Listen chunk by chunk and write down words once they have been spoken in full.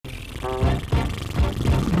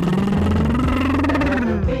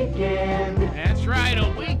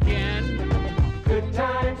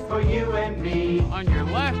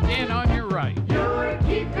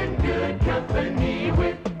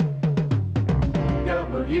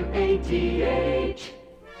WATH.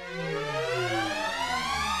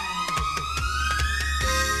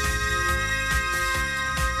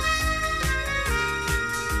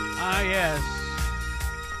 Ah, yes.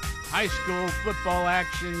 High school football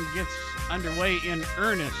action gets underway in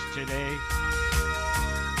earnest today.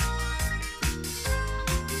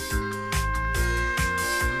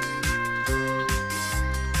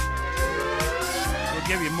 We'll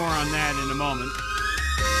give you more on that in a moment.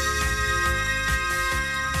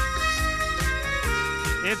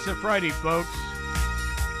 It's a Friday, folks.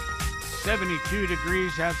 72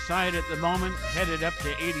 degrees outside at the moment, headed up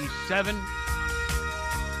to 87.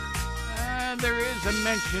 There is a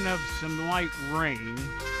mention of some light rain.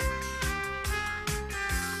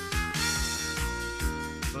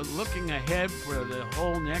 But looking ahead for the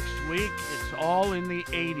whole next week, it's all in the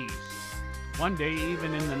 80s. One day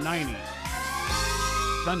even in the 90s.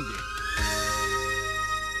 Sunday.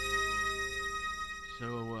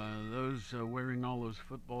 So those wearing all those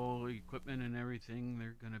football equipment and everything,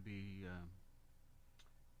 they're going to be,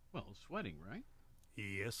 sweating, right?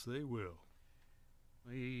 Yes, they will.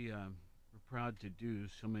 We're proud to do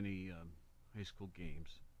so many high school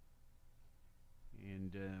games.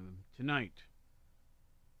 And tonight,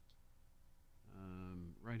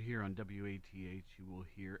 right here on WATH, you will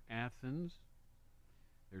hear Athens.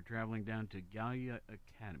 They're traveling down to Gallia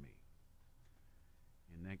Academy.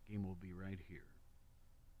 And that game will be right here.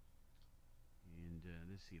 And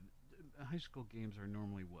let's see. High school games are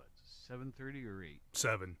normally what? 7:30 or 8?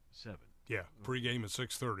 7. 7. Yeah, pregame at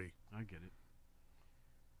 6:30. I get it.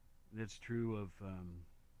 That's true of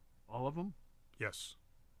all of them? Yes.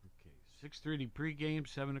 Okay. 6:30 pregame,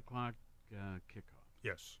 7 o'clock kickoff.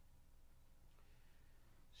 Yes.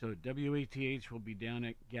 So WATH will be down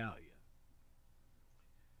at Gallia.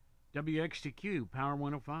 WXTQ, Power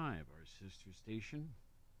 105, our sister station.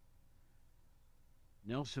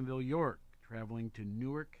 Nelsonville, York, traveling to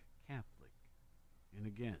Newark Catholic. And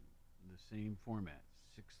again, the same format.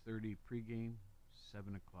 6:30 pregame,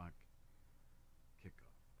 7 o'clock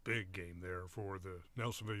kickoff. Big game there for the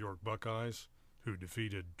Nelsonville York Buckeyes, who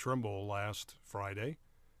defeated Trimble last Friday.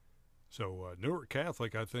 So Newark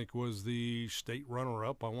Catholic, I think, was the state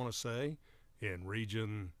runner-up, I want to say,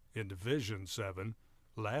 in Division 7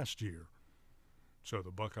 last year. So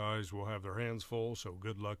the Buckeyes will have their hands full, so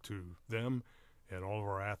good luck to them and all of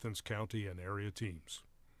our Athens County and area teams.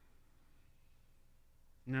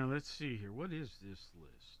 Now, let's see here. What is this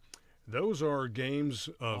list? Those are games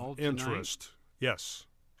of All tonight? interest. Yes.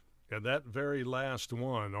 And that very last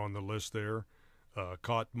one on the list there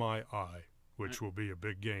caught my eye, which will be a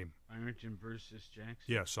big game. Ironton versus Jackson?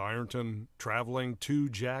 Yes, Ironton traveling to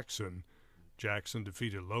Jackson. Jackson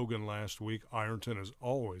defeated Logan last week. Ironton is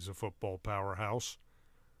always a football powerhouse.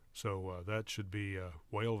 So that should be a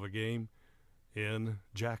whale of a game in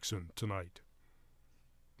Jackson tonight.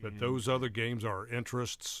 But those other games are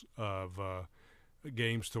interests of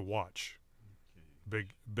games to watch. Okay.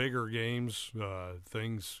 Bigger games,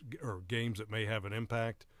 things or games that may have an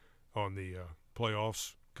impact on the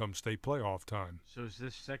playoffs come state playoff time. So is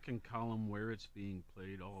this second column where it's being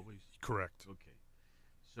played always? Correct. Okay.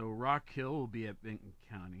 So Rock Hill will be at Benton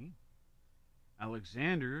County.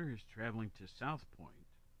 Alexander is traveling to South Point.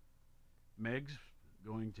 Meg's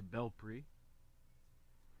going to Belpre.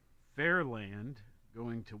 Fairland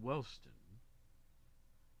going to Wellston.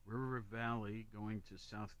 River Valley going to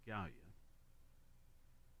South Gallia.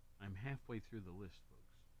 I'm halfway through the list,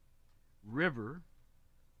 folks. River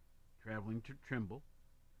traveling to Trimble.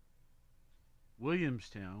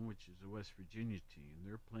 Williamstown, which is a West Virginia team,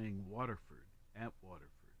 they're playing Waterford at Waterford.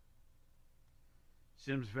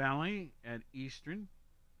 Sims Valley at Eastern.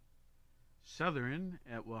 Southern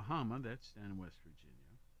at Wahama, that's down in West Virginia.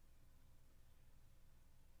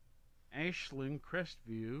 Ashland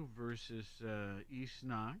Crestview versus East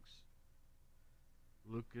Knox.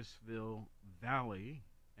 Lucasville Valley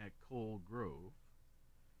at Cole Grove.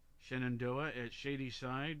 Shenandoah at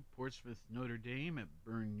Shadyside. Portsmouth Notre Dame at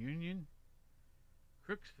Byrne Union.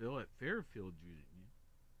 Crooksville at Fairfield Union.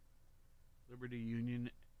 Liberty Union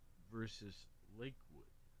versus Lakewood.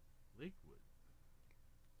 Lakewood.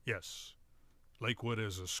 Yes. Lakewood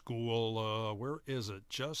is a school, where is it?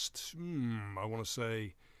 Just, I want to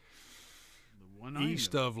say The one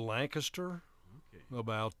east of Lancaster. Okay.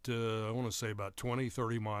 About, I want to say about 20,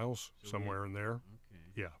 30 miles, So somewhere in there. Okay.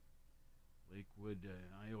 Yeah. Lakewood,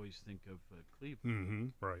 I always think of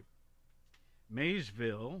Cleveland. Right.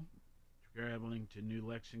 Maysville, traveling to New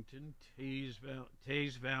Lexington.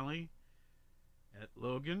 Taze Valley at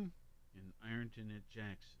Logan. And Ironton at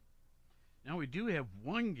Jackson. Now we do have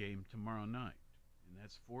one game tomorrow night, and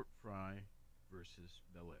that's Fort Fry versus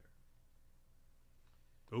Bel Air.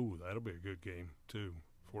 Oh, that'll be a good game, too.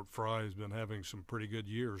 Fort Fry has been having some pretty good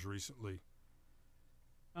years recently.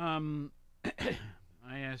 I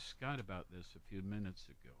asked Scott about this a few minutes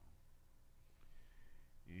ago,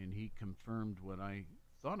 and he confirmed what I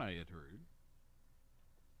thought I had heard,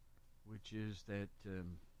 which is that,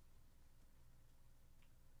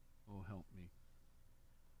 oh, help me,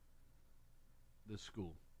 the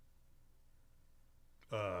school.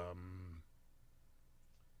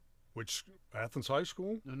 Which, Athens High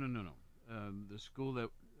School? No. The school that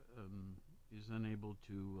is unable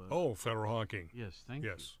to. Oh, Federal Honking. Yes, thank you.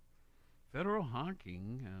 Yes, Federal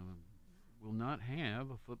Honking will not have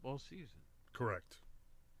a football season. correct.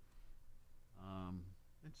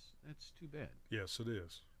 That's too bad. Yes, it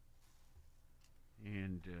is.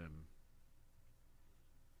 And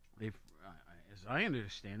as I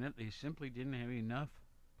understand it, they simply didn't have enough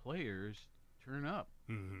players turn out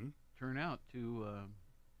To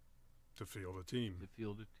field a team. to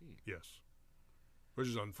field a team. Yes, which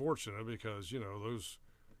is unfortunate because those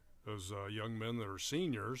young men that are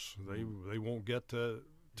seniors, they won't get to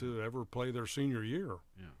ever play their senior year.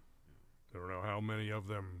 Yeah. I don't know how many of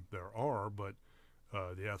them there are, but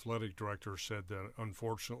the athletic director said that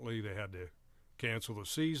unfortunately they had to cancel the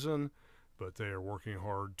season, but they are working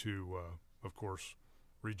hard to, of course,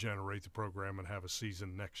 regenerate the program and have a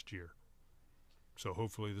season next year. So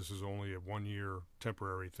hopefully this is only a one-year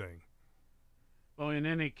temporary thing. Well, in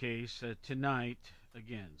any case, tonight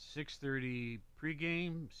again, 6:30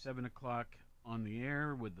 pregame, 7 o'clock on the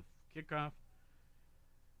air with the kickoff.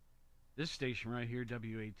 This station right here,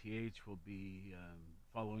 WATH, will be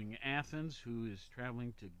following Athens, who is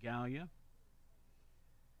traveling to Gallia,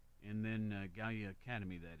 and then Gallia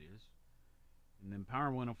Academy, that is. And then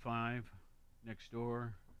Power 105 next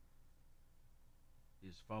door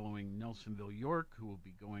is following Nelsonville York, who will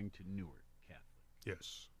be going to Newark Catholic.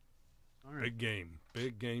 Yes. All right. Big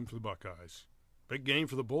game for the Buckeyes. Big game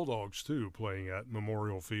for the Bulldogs, too, playing at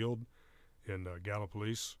Memorial Field in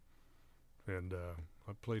Gallipolis. And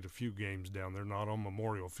I played a few games down there, not on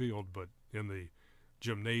Memorial Field, but in the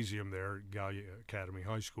gymnasium there at Gallia Academy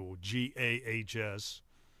High School, GAHS,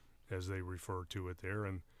 as they refer to it there,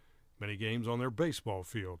 and many games on their baseball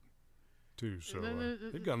field, too. So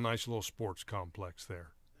they've got a nice little sports complex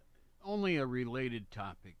there. Only a related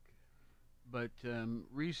topic, but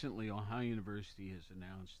recently Ohio University has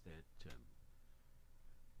announced that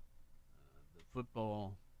the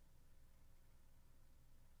football,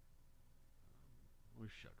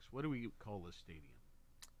 what do we call the stadium?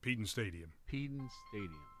 Peden Stadium. Peden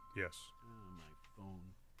Stadium. Yes. Oh, my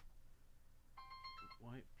phone.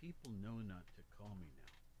 Why people know not to call me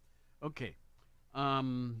now? Okay.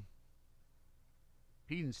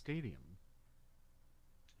 Peden Stadium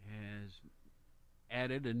has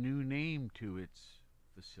added a new name to its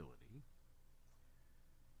facility.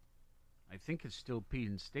 I think it's still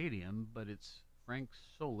Peden Stadium, but it's Frank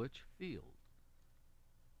Solich Field.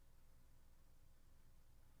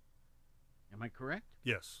 Am I correct?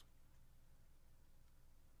 Yes.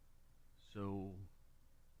 So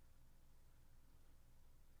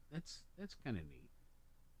that's kind of neat.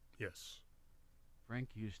 Yes.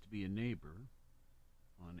 Frank used to be a neighbor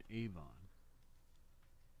on Avon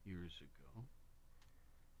years ago,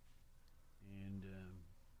 and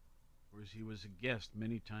of course he was a guest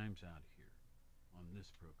many times out here on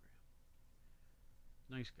this program.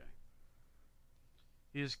 Nice guy.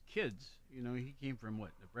 His kids, he came from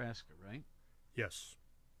what, Nebraska, right? Yes.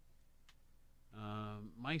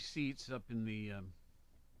 My seat's up in the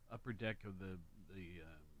upper deck of the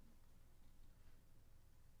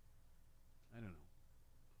I don't know,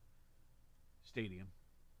 stadium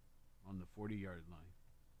on the 40-yard line.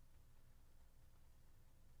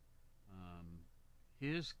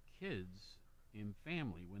 His kids and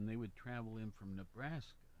family, when they would travel in from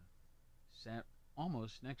Nebraska, sat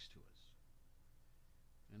almost next to us.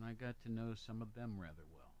 And I got to know some of them rather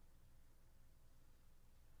well.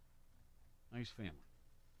 Nice family.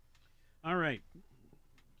 All right.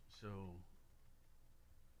 So,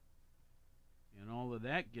 and all of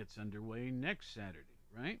that gets underway next Saturday,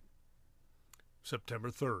 right? September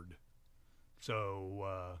 3rd.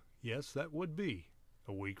 So, yes, that would be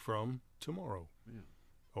a week from tomorrow. Yeah.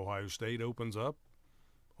 Ohio State opens up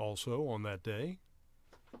also on that day.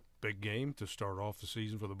 Big game to start off the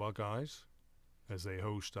season for the Buckeyes as they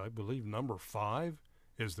host, I believe, number 5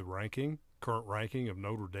 is the current ranking of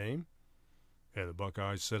Notre Dame. And the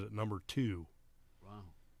Buckeyes sit at number 2.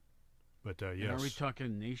 Wow. But, yes. And are we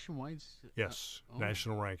talking nationwide? Yes,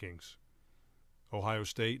 national rankings. Ohio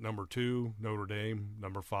State, number 2. Notre Dame,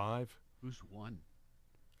 number 5. Who's won?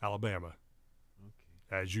 Alabama.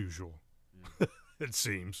 Okay. As usual, Yeah. it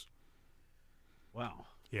seems. Wow.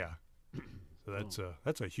 Yeah. So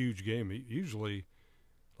that's a huge game. Usually,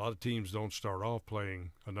 a lot of teams don't start off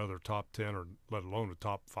playing another top 10 or let alone a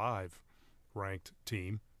top 5 ranked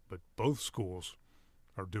team, but both schools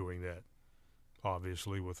are doing that.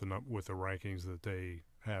 Obviously, with the rankings that they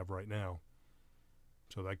have right now.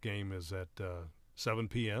 So that game is at 7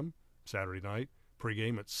 p.m. Saturday night.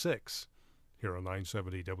 Pregame at 6 here on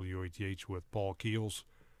 970 WATH with Paul Keels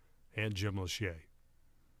and Jim Lachey.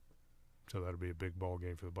 So that'll be a big ball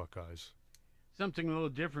game for the Buckeyes. Something a little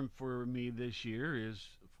different for me this year is,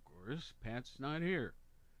 of course, Pat's not here.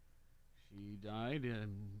 She died,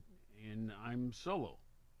 and I'm solo.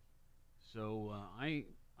 So I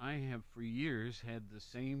have for years had the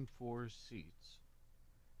same 4 seats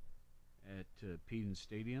at Peden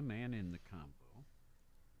Stadium and in the combo.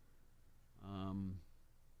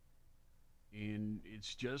 And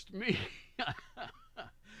it's just me.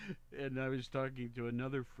 And I was talking to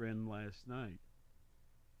another friend last night,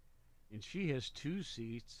 and she has 2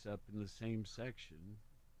 seats up in the same section,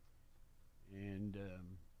 and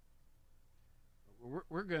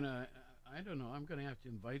we're gonna. I don't know. I'm gonna have to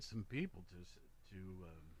invite some people to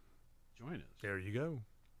join us. There you go.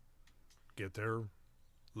 Get their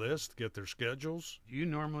list, get their schedules. Do you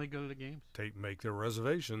normally go to the games? Make their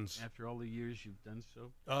reservations. After all the years you've done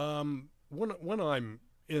so? When I'm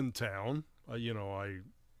in town,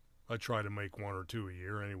 I try to make 1 or 2 a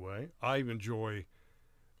year anyway. I enjoy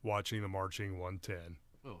watching the Marching 110.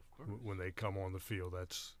 Oh, of course. When they come on the field,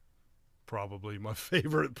 that's probably my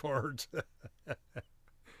favorite part.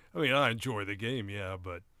 I mean, I enjoy the game, yeah,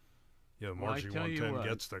 but Marching 110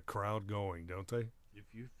 gets the crowd going, don't they? If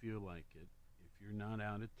you feel like it, if you're not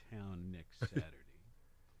out of town next Saturday.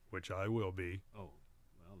 Which I will be. Oh,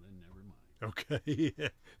 well, then never mind. Okay.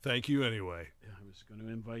 Thank you anyway. I was going to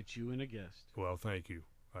invite you and a guest. Well, thank you.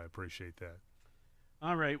 I appreciate that.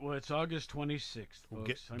 All right. Well, it's August 26th,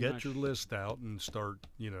 folks. Get your list out and start,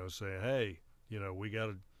 saying, hey, we got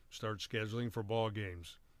to start scheduling for ball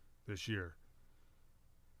games this year.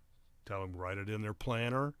 Tell them, write it in their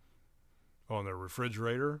planner, on their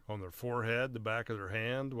refrigerator, on their forehead, the back of their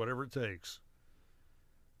hand, whatever it takes.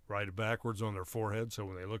 Write it backwards on their forehead so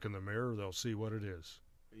when they look in the mirror, they'll see what it is.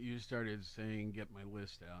 You started saying, get my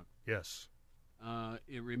list out. Yes.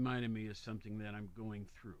 It reminded me of something that I'm going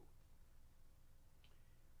through.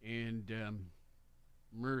 And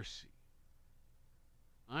mercy.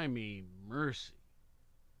 I mean, mercy.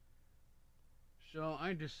 So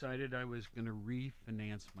I decided I was going to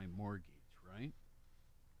refinance my mortgage, right?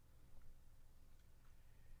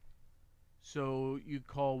 So you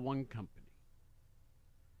call one company,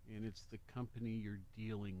 and it's the company you're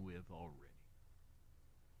dealing with already,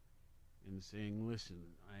 and saying, listen,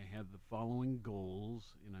 I have the following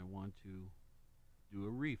goals, and I want to do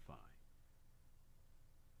a refi.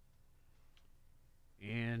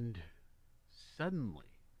 And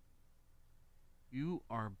suddenly, you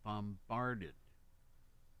are bombarded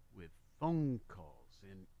with phone calls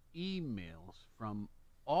and emails from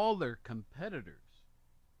all their competitors,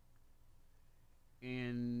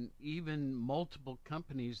 and even multiple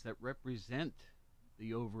companies that represent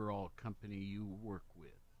the overall company you work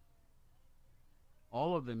with.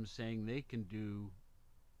 All of them saying they can do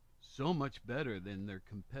so much better than their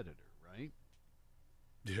competitor, right?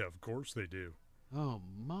 Yeah, of course they do. Oh,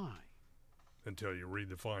 my. Until you read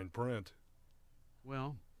the fine print.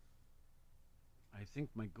 Well, I think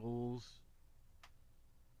my goals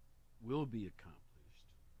will be accomplished.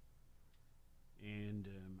 And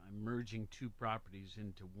I'm merging 2 properties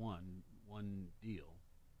into one deal.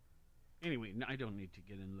 Anyway, I don't need to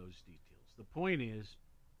get into those details. The point is,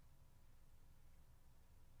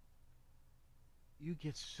 you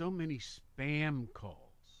get so many spam calls.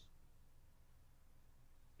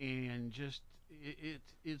 And just,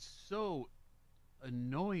 it's so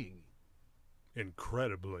annoying.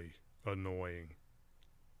 Incredibly annoying.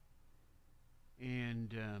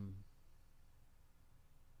 And,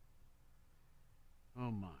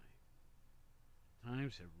 oh my.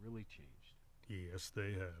 Times have really changed. Yes,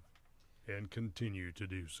 they have. And continue to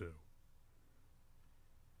do so.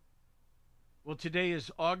 Well, today is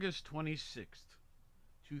August 26th,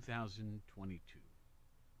 2022.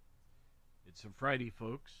 It's a Friday,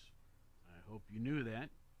 folks. I hope you knew that.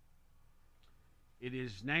 It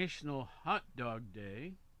is National Hot Dog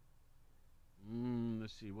Day.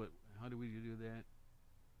 Let's see, how do we do that?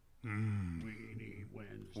 Weenie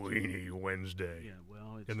Wednesday. Weenie Wednesday. Yeah,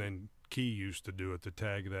 well, it's... And then Key used to do it to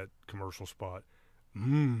tag that commercial spot.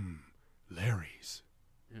 Larry's.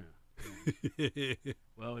 Yeah.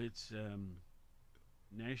 Well, it's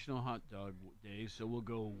National Hot Dog Day, so we'll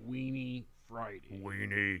go Weenie Friday.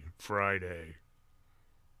 Weenie Friday.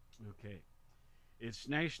 Okay. It's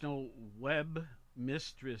National Web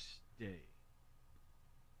Mistress Day.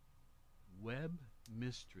 Web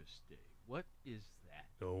Mistress Day. What is that?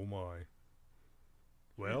 Oh my.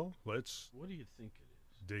 Well, let's What do you think it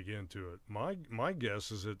is? dig into it. My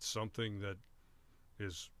guess is it's something that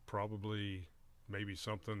is probably maybe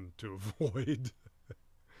something to avoid.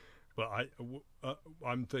 But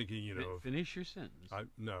I'm thinking, Finish your sentence.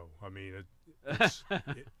 no. I mean,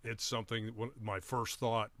 it's something. My first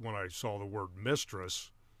thought when I saw the word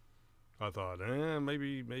mistress, I thought,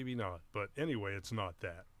 maybe not. But anyway, it's not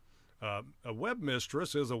that. A web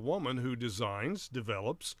mistress is a woman who designs,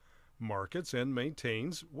 develops, markets, and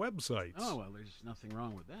maintains websites. Oh, well, there's nothing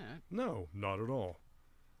wrong with that. No, not at all.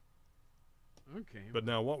 Okay. But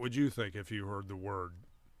now, what would you think if you heard the word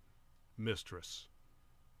mistress?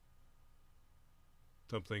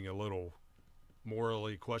 Something a little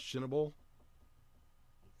morally questionable?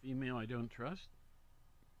 A female I don't trust?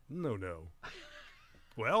 No.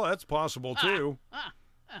 Well, that's possible too.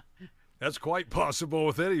 That's quite possible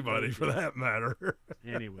with anybody for that matter.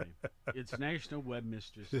 Anyway, it's National Web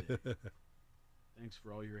Mistress Day. Thanks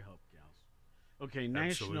for all your help, gals. Okay,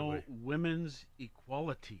 National Absolutely. Women's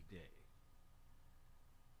Equality Day.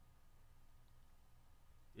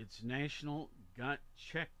 It's National Got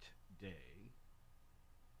Checked Day.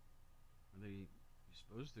 Are they? You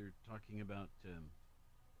suppose they're talking about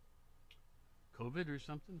COVID or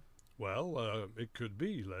something? Well, it could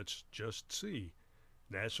be. Let's just see.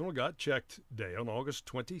 National Got Checked Day on August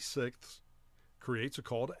 26th creates a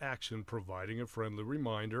call to action providing a friendly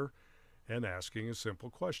reminder and asking a simple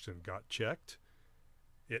question. Got checked?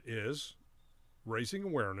 It is raising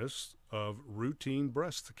awareness of routine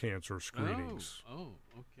breast cancer screenings. Oh,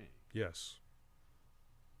 okay. Yes.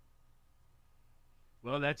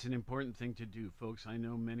 Well, that's an important thing to do, folks. I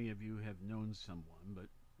know many of you have known someone, but,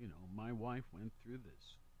 my wife went through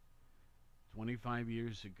this. 25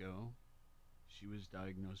 years ago, she was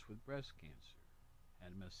diagnosed with breast cancer,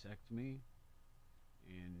 had a mastectomy,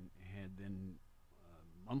 and had then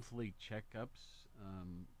monthly checkups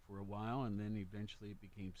for a while, and then eventually it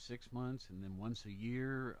became 6 months, and then once a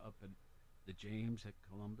year up at the James at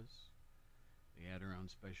Columbus. They had her on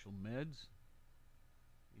special meds,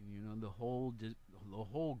 and the whole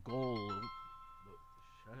goal,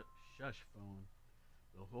 shush phone,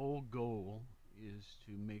 the whole goal is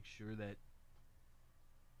to make sure that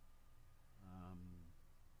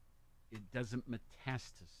it doesn't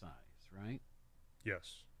metastasize, right,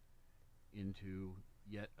 Yes. into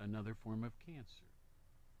yet another form of cancer,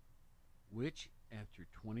 which after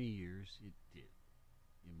 20 years it did,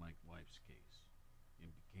 in my wife's case. It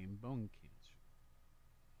became bone cancer.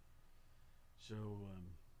 So,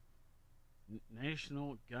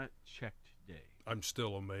 National Got Checked Day. I'm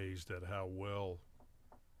still amazed at how well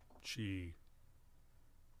she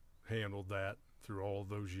handled that through all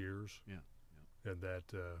those years. Yeah. And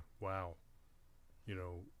that, wow,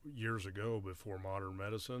 years ago before modern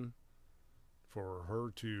medicine, for her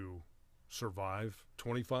to survive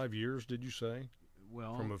 25 years, did you say,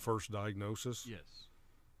 Well, from a first diagnosis, yes.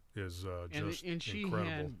 is just and she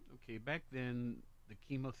incredible. had, back then the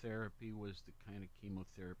chemotherapy was the kind of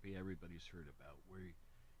chemotherapy everybody's heard about, where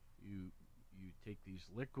you take these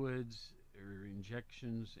liquids or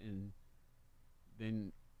injections and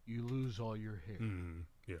then you lose all your hair.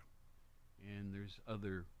 Yeah. And there's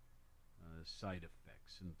other side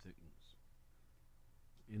effects and things.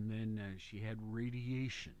 And then she had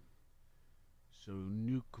radiation, so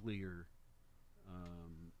nuclear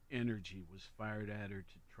energy was fired at her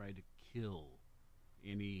to try to kill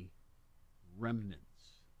any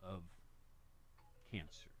remnants of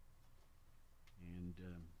cancer. And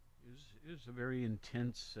it was a very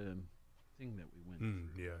intense thing that we went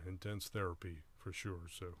through. Yeah, intense therapy for sure.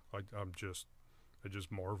 So I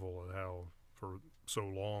just marvel at how for so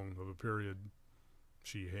long of a period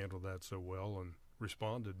she handled that so well and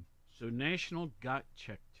responded. So National Got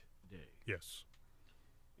Checked Day. Yes.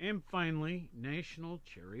 And finally, National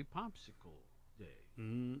Cherry Popsicle Day.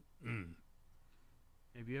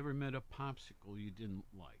 Have you ever met a popsicle you didn't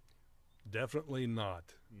like? Definitely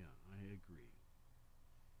not. Yeah, I agree.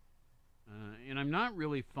 And I'm not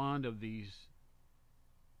really fond of these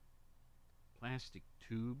plastic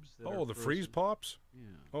tubes. That are The frozen. freeze pops?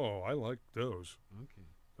 Yeah. Oh, I like those. Okay.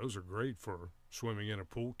 Those are great for swimming in a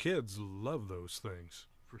pool. Kids love those things.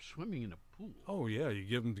 For swimming in a pool. Oh yeah, you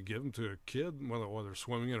give them to a kid while they're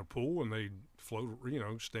swimming in a pool, and they float,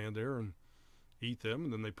 stand there and eat them,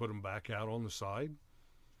 and then they put them back out on the side.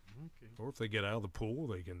 Okay. Or if they get out of the pool,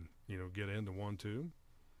 they can get into one too.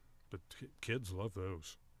 But kids love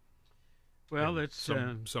those. Well, And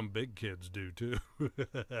that's some big kids do too.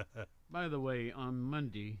 By the way, on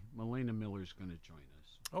Monday, Milena Miller's going to join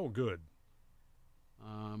us. Oh, good.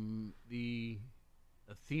 The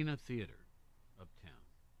Athena Theater uptown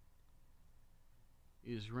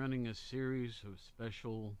is running a series of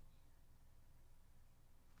special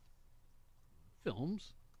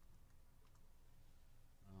films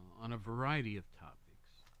on a variety of topics.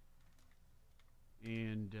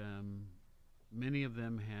 And many of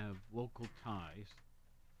them have local ties.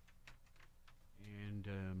 And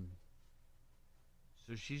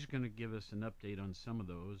so she's going to give us an update on some of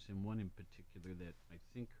those, and one in particular that I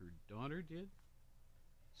think her daughter did.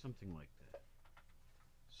 Something like that.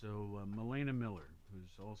 So Milena Miller,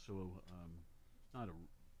 who's also not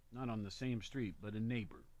on the same street, but a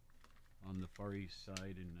neighbor on the Far East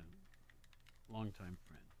Side and a longtime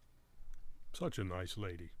friend. Such a nice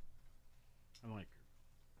lady. I like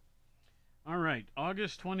her. All right,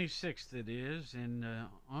 August 26th it is, and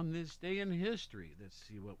on this day in history, let's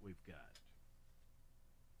see what we've got.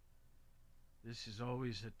 This is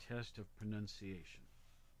always a test of pronunciation.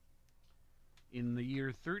 In the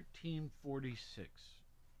year 1346,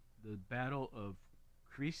 the Battle of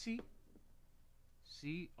Crécy,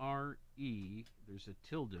 C-R-E, there's a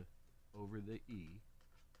tilde over the E,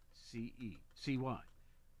 C-E, C-Y,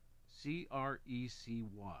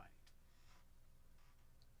 C-R-E-C-Y,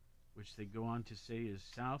 which they go on to say is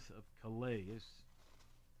south of Calais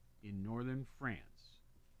in northern France.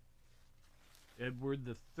 Edward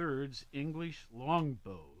III's English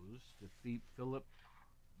longbows defeat Philip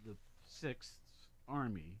VI's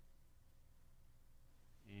army,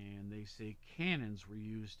 and they say cannons were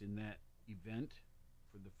used in that event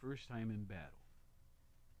for the first time in battle.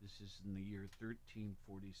 This is in the year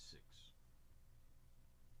 1346.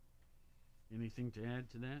 Anything to add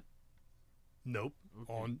to that? Nope.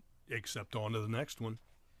 Okay. Except on to the next one.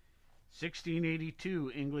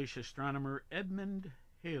 1682, English astronomer Edmund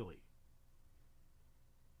Halley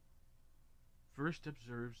first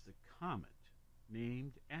observes the comet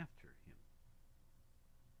named after him,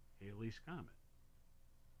 Halley's Comet.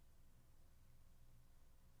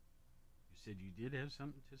 You said you did have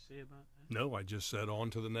something to say about that? No, I just said on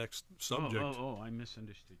to the next subject. I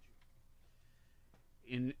misunderstood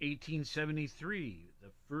you. In 1873,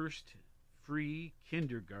 the first free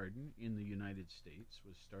kindergarten in the United States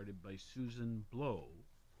was started by Susan Blow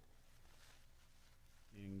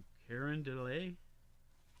in Carondelet.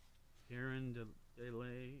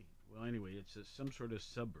 Well, anyway, it's some sort of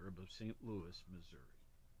suburb of St. Louis, Missouri.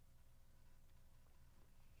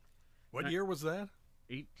 What year was that?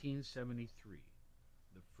 1873,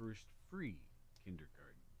 the first free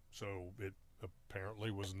kindergarten. So it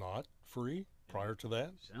apparently was not free prior to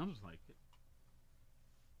that? Sounds like it.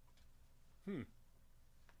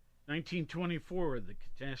 1924, the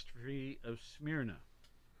catastrophe of Smyrna,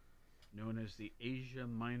 known as the Asia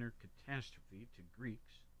Minor catastrophe to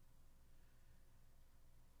Greeks.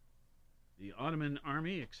 The Ottoman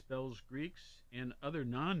army expels Greeks and other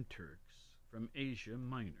non-Turks from Asia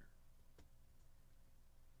Minor.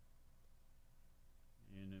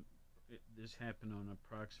 And this happened on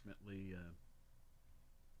approximately,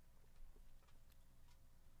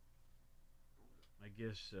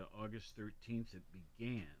 August 13th it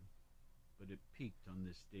began, but it peaked on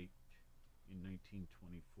this date in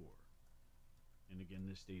 1924. And again,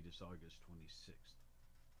 this date is August 26th.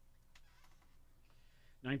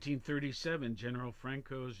 1937, General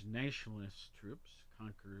Franco's nationalist troops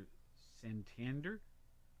conquer Santander,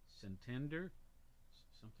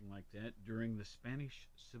 something like that, during the Spanish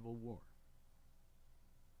Civil War.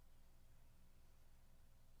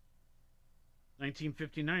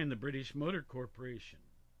 1959, the British Motor Corporation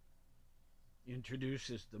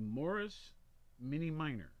introduces the Morris Mini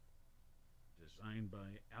Minor, designed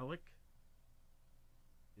by Alec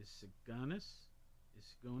Isgonis.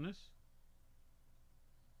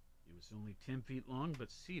 It was only 10 feet long, but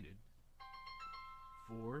seated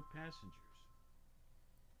 4 passengers.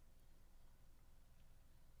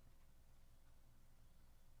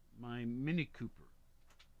 My Mini Cooper.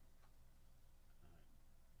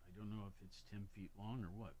 I don't know if it's 10 feet long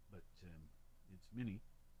or what, but it's mini.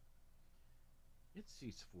 It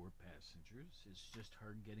seats 4 passengers. It's just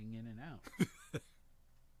hard getting in and out.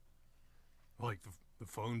 Like the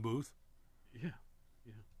phone booth? Yeah.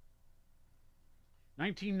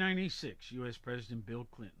 1996, U.S. President Bill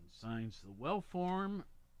Clinton signs the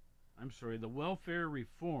welfare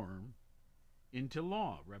reform into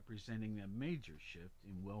law, representing a major shift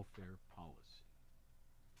in welfare policy.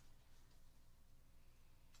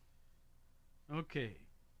 Okay.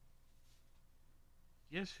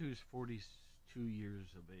 Guess who's 42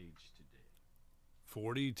 years of age today?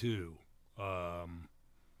 42.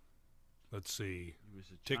 let's see. He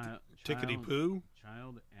was a Tickety Poo?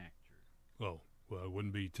 child actor. Oh, well, it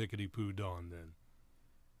wouldn't be Tickety Poo Don then.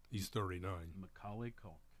 He's 39. Macaulay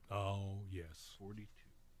Culkin. Oh, yes. 42.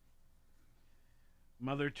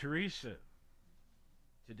 Mother Teresa.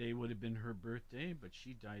 Today would have been her birthday, but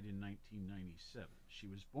she died in 1997. She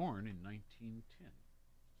was born in 1910.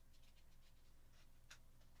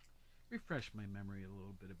 Refresh my memory a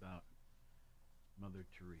little bit about Mother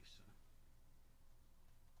Teresa,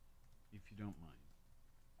 if you don't mind.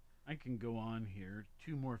 I can go on here.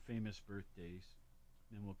 2 more famous birthdays,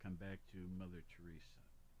 then we'll come back to Mother Teresa.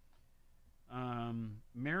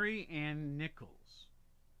 Mary Ann Nichols.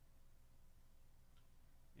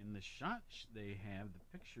 In the shot they have, the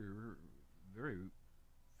picture, very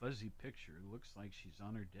fuzzy picture, looks like she's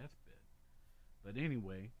on her deathbed. But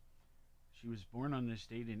anyway, she was born on this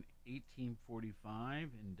date in 1845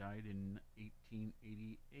 and died in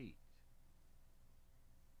 1888.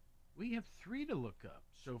 We have 3 to look up.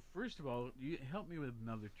 So first of all, you help me with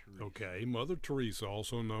Mother Teresa. Okay, Mother Teresa,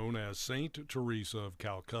 also known as Saint Teresa of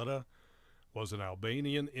Calcutta, was an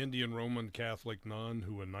Albanian Indian Roman Catholic nun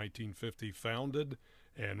who in 1950 founded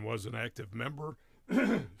and was an active member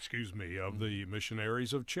of the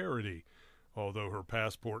Missionaries of Charity. Although her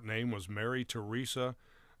passport name was Mary Teresa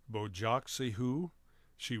Bojakshihu,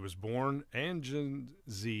 she was born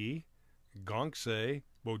Anjanzi Gonkse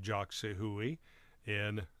Bojakshihui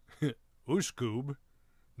in Uskub,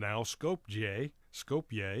 now Skopje,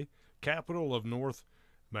 capital of North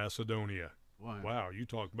Macedonia. Wow, you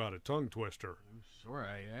talk about a tongue twister. I'm sorry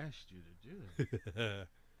I asked you to do that.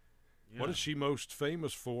 Yeah. What is she most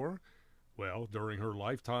famous for? Well, during her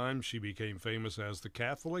lifetime, she became famous as the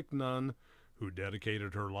Catholic nun who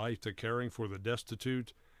dedicated her life to caring for the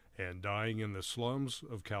destitute and dying in the slums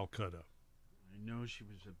of Calcutta. I know she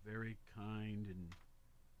was a very kind and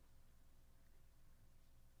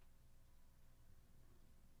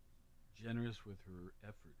generous with her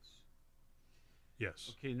efforts.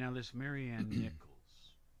 Yes. Okay, now this Mary Ann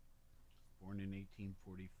Nichols, born in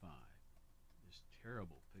 1845. This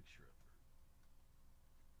terrible picture of her.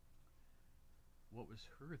 What was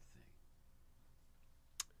her thing?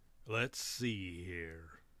 Let's see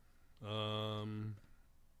here. I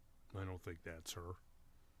don't think that's her.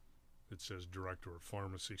 It says Director of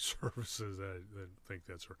Pharmacy Services. I think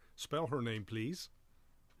that's her. Spell her name, please.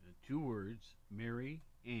 2 words, Mary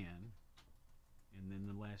Ann, and then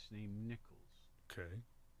the last name Nichols. Okay.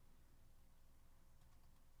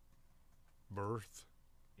 Birth?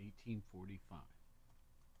 1845.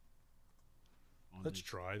 Let's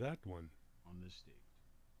try that one. On this date.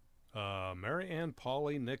 Mary Ann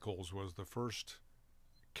Polly Nichols was the first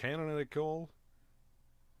canonical,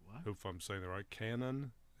 what? Hope I'm saying that right,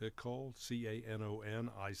 canonical,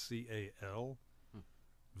 Canonical,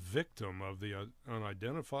 victim of the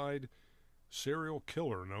unidentified serial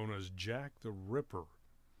killer known as Jack the Ripper,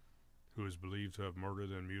 who is believed to have murdered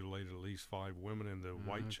and mutilated at least 5 women in the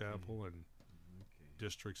Whitechapel and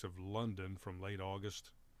districts of London from late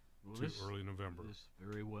August to early November. This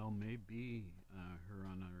very well may be her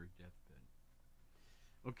on her deathbed.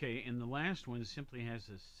 Okay, and the last one simply has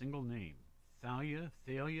a single name. Thalia.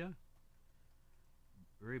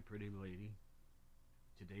 Very pretty lady.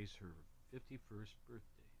 Today's her 51st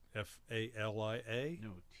birthday. F-A-L-I-A?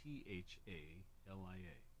 No,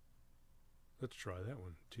 T-H-A-L-I-A. Let's try that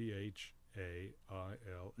one.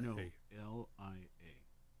 T-H-A-I-L-A. No, L-I-A.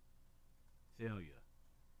 Thalia.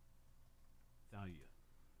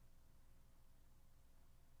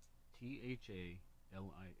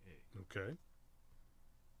 T-H-A-L-I-A. Okay.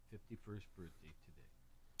 51st birthday today.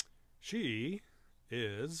 She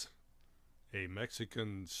is a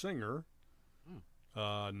Mexican singer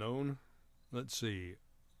known, let's see,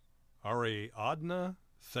 Ariadna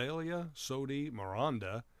Thalia Sodi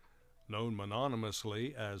Miranda, known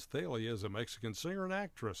mononymously as Thalia, is a Mexican singer and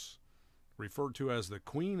actress, referred to as the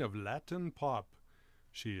Queen of Latin Pop.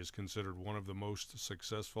 She is considered one of the most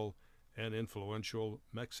successful and influential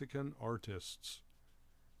Mexican artists.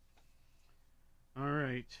 All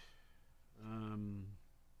right.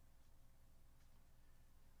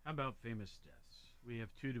 How about famous deaths? We have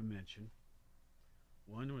 2 to mention.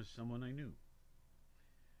 One was someone I knew.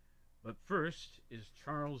 But first is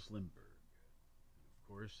Charles Lindbergh. Of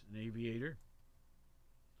course, an aviator.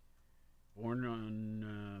 Born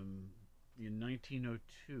in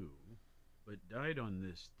 1902, but died on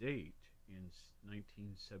this date in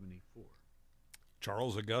 1974.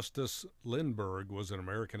 Charles Augustus Lindbergh was an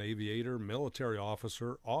American aviator, military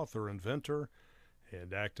officer, author, inventor,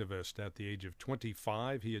 and activist. At the age of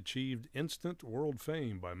 25, he achieved instant world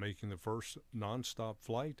fame by making the first nonstop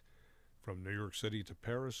flight from New York City to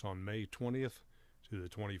Paris on May 20th to the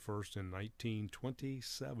 21st in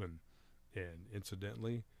 1927. And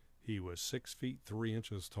incidentally, he was 6 feet 3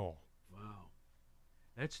 inches tall. Wow.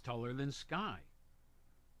 That's taller than Sky.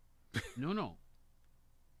 No, no.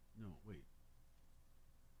 No, wait.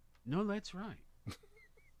 No, that's right.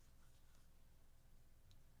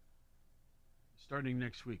 Starting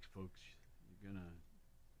next week, folks, you're going to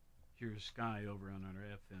hear Sky over on our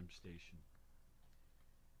FM station.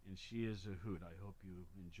 And she is a hoot. I hope you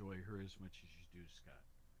enjoy her as much as you do, Scott.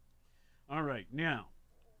 All right, now,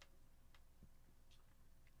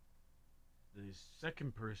 the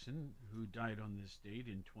second person who died on this date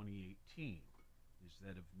in 2018 is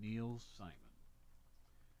that of Neil Simon.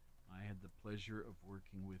 I had the pleasure of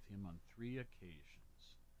working with him on 3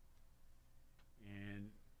 occasions. And,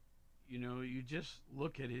 you know, you just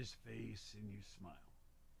look at his face and you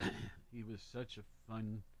smile. He was such a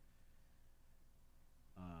fun,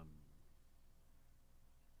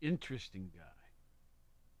 interesting guy,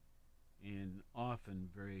 and often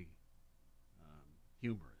very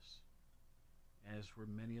humorous, as were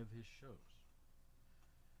many of his shows.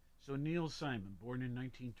 So Neil Simon, born in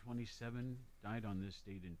 1927, died on this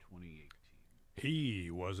date in 2018. He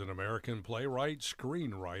was an American playwright,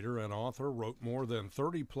 screenwriter, and author, wrote more than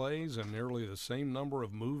 30 plays and nearly the same number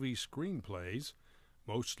of movie screenplays,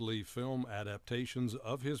 mostly film adaptations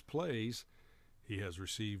of his plays. He has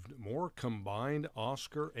received more combined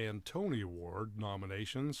Oscar and Tony Award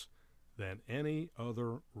nominations than any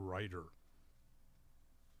other writer.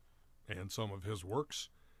 And some of his works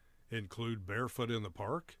include Barefoot in the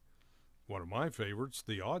Park, one of my favorites,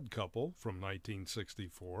 The Odd Couple from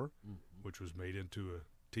 1964, which was made into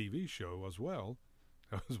a TV show as well.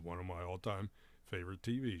 That was one of my all-time favorite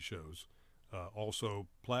TV shows. Also,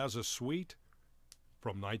 Plaza Suite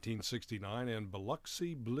from 1969 and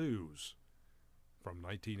Biloxi Blues from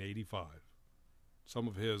 1985. Some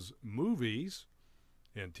of his movies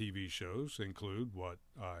and TV shows include what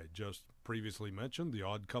I just previously mentioned, The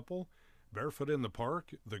Odd Couple, Barefoot in the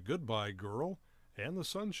Park, The Goodbye Girl, and The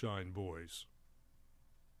Sunshine Boys.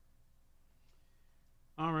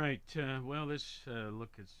 All right, well, let's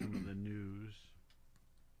look at some of the news.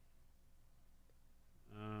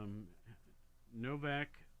 Novak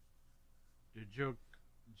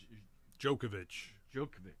Djokovic.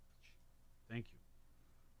 Thank you.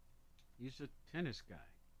 He's a tennis guy.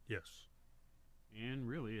 Yes. And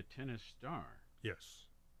really a tennis star. Yes.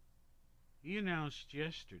 He announced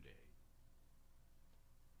yesterday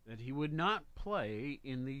that he would not play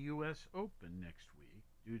in the U.S. Open next week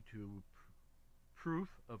due to proof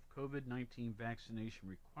of COVID-19 vaccination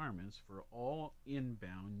requirements for all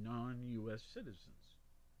inbound non-U.S. citizens.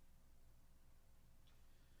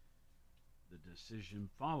 The decision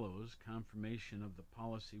follows confirmation of the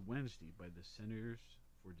policy Wednesday by the Centers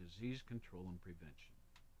for Disease Control and Prevention.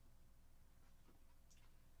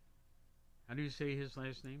 How do you say his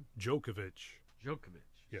last name? Djokovic.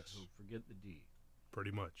 Yes. So forget the D.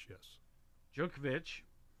 Pretty much, yes. Djokovic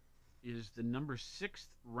is the number 6th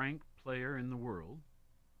ranked player in the world,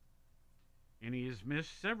 and he has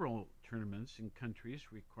missed several tournaments in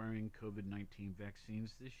countries requiring COVID-19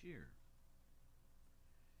 vaccines this year.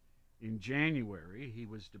 In January, he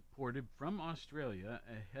was deported from Australia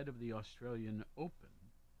ahead of the Australian Open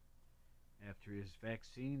after his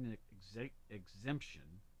vaccine exemption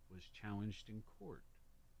was challenged in court.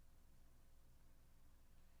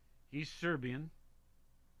 He's Serbian,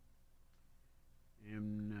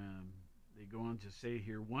 and they go on to say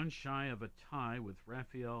here, one shy of a tie with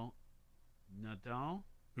Rafael Nadal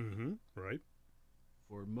right.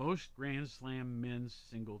 for most Grand Slam men's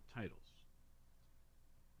single titles.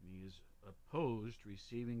 And he is opposed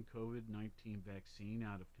receiving COVID-19 vaccine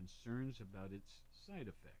out of concerns about its side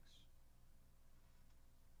effects.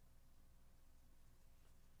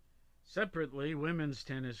 Separately, women's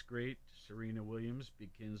tennis great Serena Williams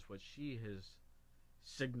begins what she has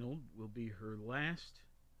signaled will be her last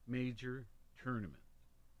major tournament,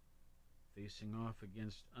 facing off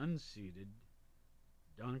against unseeded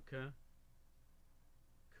Danka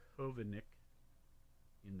Kovinic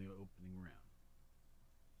in the opening round.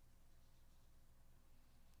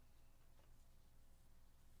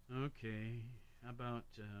 Okay, how about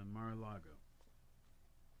Mar-a-Lago?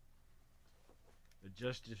 The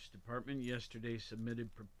Justice Department yesterday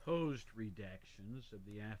submitted proposed redactions of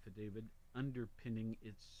the affidavit underpinning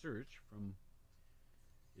its search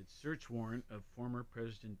warrant of former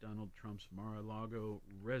President Donald Trump's Mar-a-Lago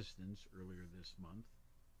residence earlier this month.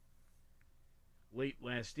 Late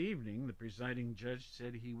last evening, the presiding judge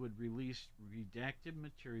said he would release redacted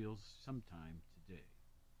materials sometime today.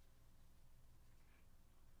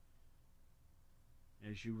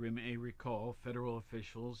 As you may recall, federal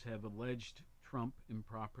officials have alleged Trump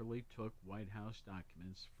improperly took White House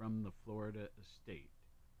documents from the Florida estate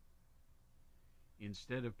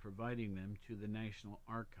instead of providing them to the National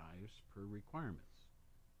Archives per requirements.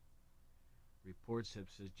 Reports have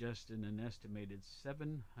suggested an estimated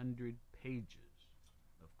 700 pages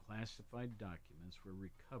of classified documents were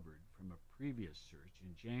recovered from a previous search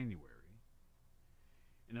in January,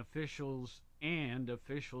 and officials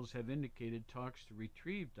have indicated talks to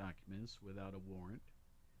retrieve documents without a warrant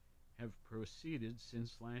have proceeded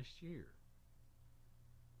since last year.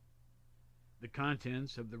 The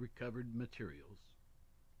contents of the recovered materials,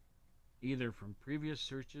 either from previous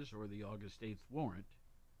searches or the August 8th warrant,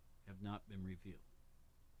 have not been revealed.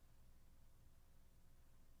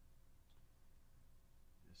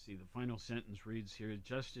 Let's see, the final sentence reads here,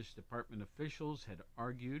 Justice Department officials had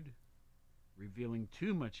argued revealing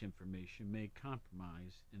too much information may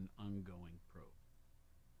compromise an ongoing probe.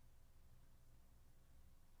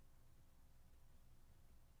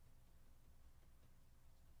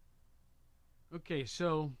 Okay,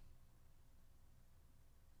 so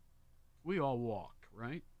we all walk,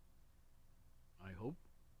 right? I hope.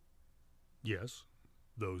 Yes,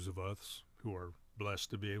 those of us who are blessed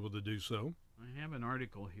to be able to do so. I have an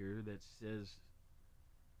article here that says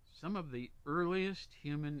some of the earliest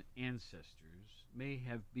human ancestors may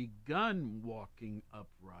have begun walking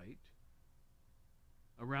upright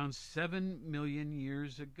around 7 million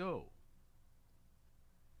years ago,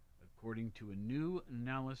 according to a new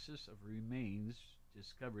analysis of remains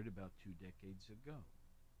discovered about 2 decades ago.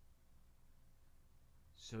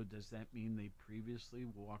 So does that mean they previously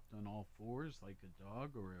walked on all fours like a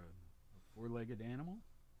dog or a four-legged animal?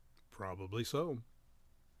 Probably so.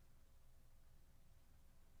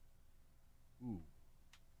 Ooh,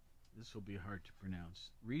 this will be hard to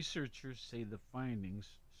pronounce. Researchers say the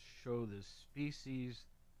findings show the species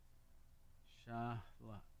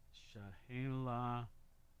Sahelanthropus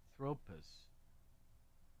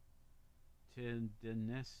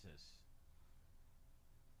tendensis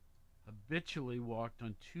habitually walked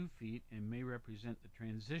on 2 feet and may represent the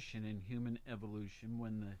transition in human evolution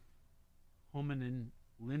when the hominin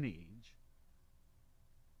lineage,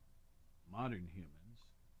 modern humans,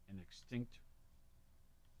 and extinct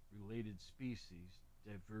related species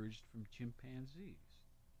diverged from chimpanzees.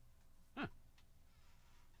 Huh.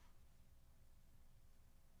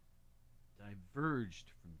 Diverged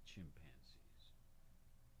from chimpanzees.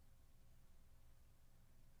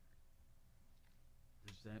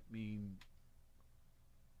 Does that mean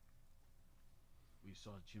we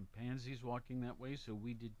saw chimpanzees walking that way, so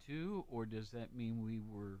we did too? Or does that mean we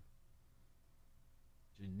were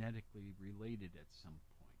genetically related at some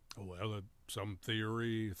point? Well, some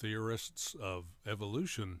theorists of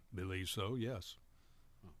evolution believe so, yes.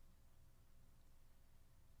 Oh.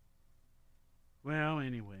 Well,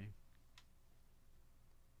 anyway,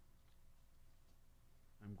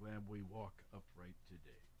 I'm glad we walk upright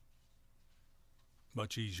today.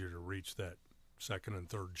 Much easier to reach that second and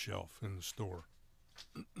third shelf in the store.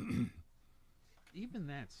 Even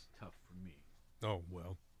that's tough for me. Oh,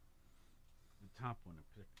 well. The top one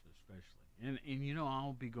especially. And you know,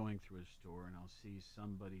 I'll be going through a store and I'll see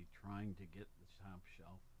somebody trying to get the top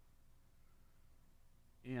shelf.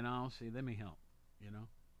 And I'll say, let me help, you know?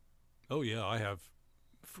 Oh, yeah, I have.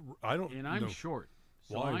 I don't. And I'm know. short.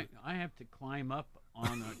 So I have to climb up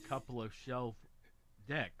on a couple of shelf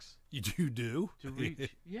decks. You do? To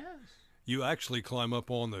reach. Yes. You actually climb up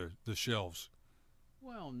on the shelves.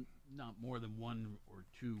 Well, not more than 1 or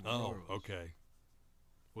 2 Oh, rows. okay.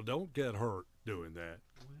 Well, don't get hurt doing that.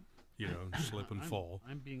 Well, You know, slip and fall.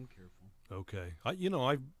 I'm being careful. Okay. I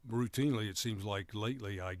routinely, it seems like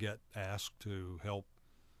lately, I get asked to help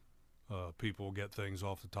people get things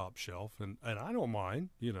off the top shelf, and I don't mind.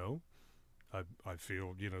 You know, I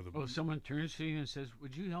feel Someone turns to you and says,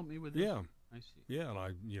 "Would you help me with this?" Yeah. I see. Yeah, and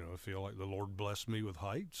I feel like the Lord blessed me with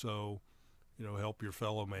height, so help your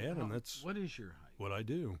fellow man, and that's What is your height? what I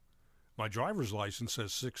do. My driver's license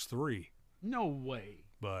says 6'3", No way.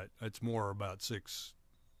 but it's more about 6'1",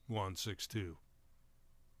 6'2".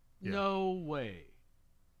 Yeah. No way.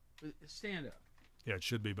 Stand up. Yeah, it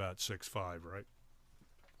should be about 6'5", right?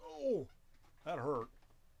 Oh, that hurt.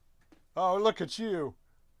 Oh, look at you.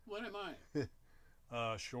 What am I?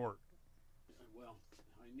 Short. Well,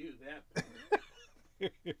 I knew that.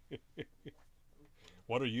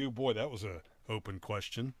 What are you? Boy, that was a open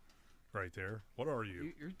question right there. What are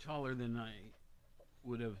you? You're taller than I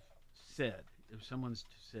would have said. If someone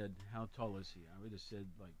said, how tall is he? I would have said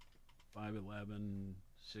like 5'11",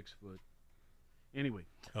 6 foot. Anyway,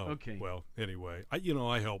 Oh, okay. Well, anyway,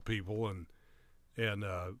 I help people, and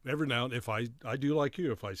every now and if I do like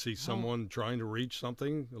you, if I see someone trying to reach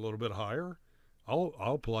something a little bit higher,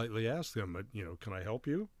 I'll politely ask them, can I help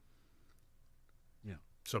you? Yeah.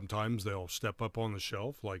 Sometimes they'll step up on the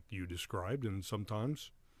shelf like you described, and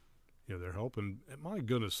sometimes, they're helping. And my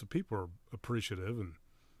goodness, the people are appreciative, and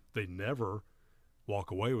they never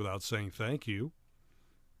walk away without saying thank you,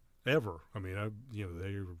 ever. I mean,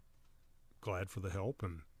 they're glad for the help,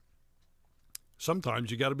 and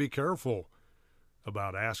sometimes you got to be careful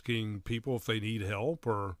about asking people if they need help,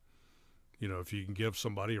 or if you can give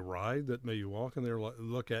somebody a ride that may walk in there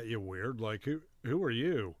look at you weird, like, who are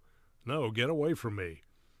you? No, get away from me.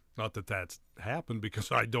 Not that that's happened,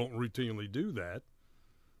 because I don't routinely do that.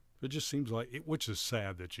 It just seems like it, which is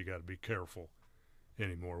sad that you got to be careful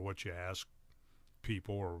anymore what you ask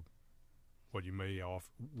people, or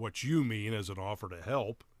what you mean as an offer to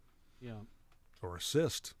help, or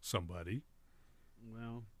assist somebody.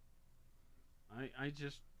 Well, I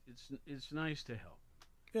just it's nice to help.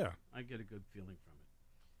 Yeah, I get a good feeling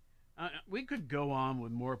from it. We could go on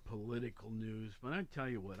with more political news, but I tell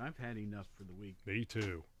you what, I've had enough for the week. Me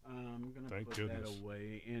too. I'm going to put goodness. that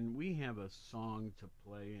away, and we have a song to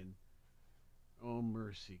play, and oh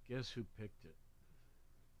mercy, guess who picked it?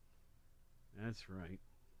 That's right,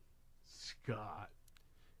 Scott.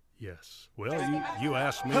 Yes. Well, you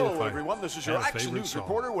asked me. Hello, if I everyone. This is your had a Action favorite News song.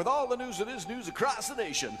 reporter with all the news that is news across the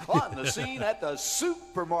nation. On the scene at the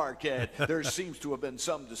supermarket. There seems to have been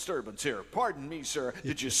some disturbance here. Pardon me, sir.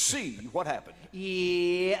 Did you see what happened?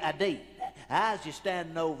 Yeah, I did. I was just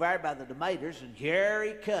standing over there by the tomatoes, and here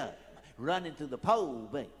he come, running through the pole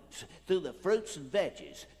beans, through the fruits and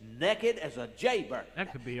veggies, naked as a jaybird.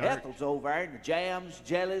 That could be art. Ethel's over there in the jams,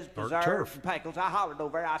 jellies, Art preserves, turf. and pickles. I hollered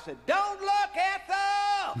over there. I said, "Don't look, Ethel!"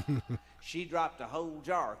 She dropped a whole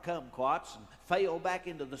jar of kumquats and fell back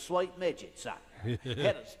into the sweet midget cider.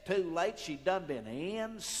 It was too late. She'd done been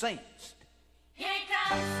incensed. Here it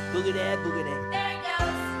comes, Boogie that, boogie that, there it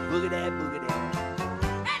goes, boogie that, boogie that.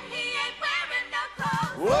 and he ain't wearing no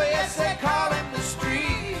clothes. Oh, yes, they call him the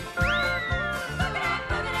street.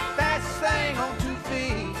 Boogity, Fastest thing on 2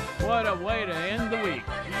 feet. What a way to end the week.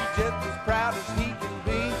 He's just as proud as he can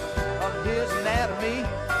be of his anatomy.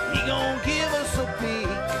 He gon' give us a peek.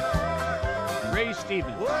 Ray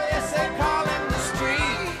Stevens. Oh, yes, they call him the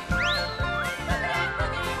street.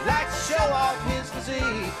 Like to show off his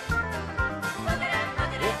physique.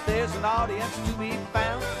 If there's an audience to be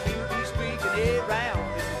found, he'll be streaking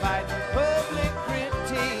around, inviting public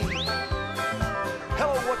critique.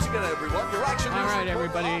 Hello, once again, everyone. Your Action All News right, reporter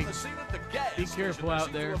everybody. on the scene at the gas Be station. careful There out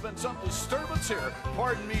seems there. to have been some disturbance here.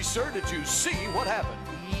 Pardon me, sir. Did you see what happened?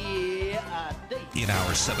 Yeah, I did. In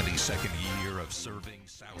our 72nd year of serving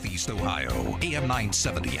Southeast Ohio, AM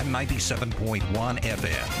 970 and 97.1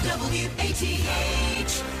 FM.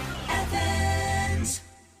 WATH Athens.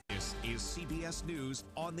 This is CBS News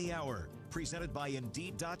on the Hour, presented by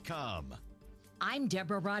Indeed.com. I'm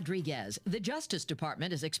Deborah Rodriguez. The Justice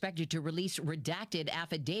Department is expected to release redacted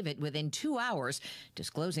affidavit within 2 hours,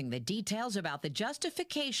 disclosing the details about the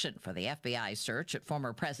justification for the FBI search at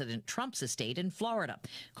former President Trump's estate in Florida.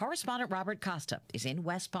 Correspondent Robert Costa is in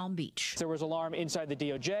West Palm Beach. There was alarm inside the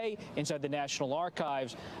DOJ, inside the National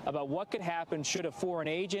Archives, about what could happen should a foreign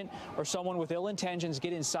agent or someone with ill intentions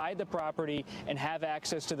get inside the property and have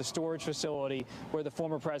access to the storage facility where the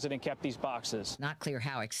former president kept these boxes. Not clear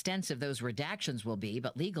how extensive those redactions will be,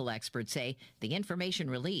 but legal experts say the information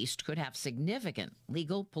released could have significant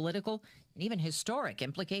legal, political, and even historic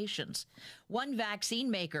implications. One vaccine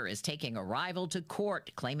maker is taking a rival to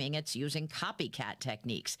court, claiming it's using copycat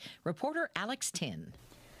techniques. Reporter Alex Tin.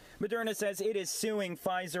 Moderna says it is suing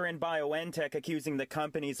Pfizer and BioNTech, accusing the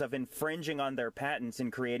companies of infringing on their patents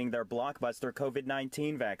in creating their blockbuster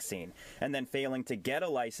COVID-19 vaccine, and then failing to get a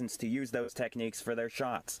license to use those techniques for their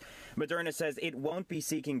shots. Moderna says it won't be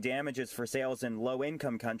seeking damages for sales in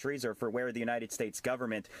low-income countries or for where the United States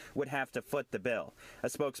government would have to foot the bill. A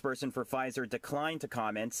spokesperson for Pfizer declined to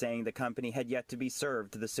comment, saying the company had yet to be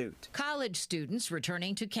served the suit. College students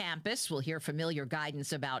returning to campus will hear familiar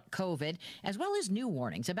guidance about COVID, as well as new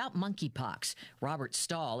warnings about monkeypox. Robert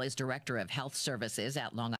Stahl is Director of Health Services at Long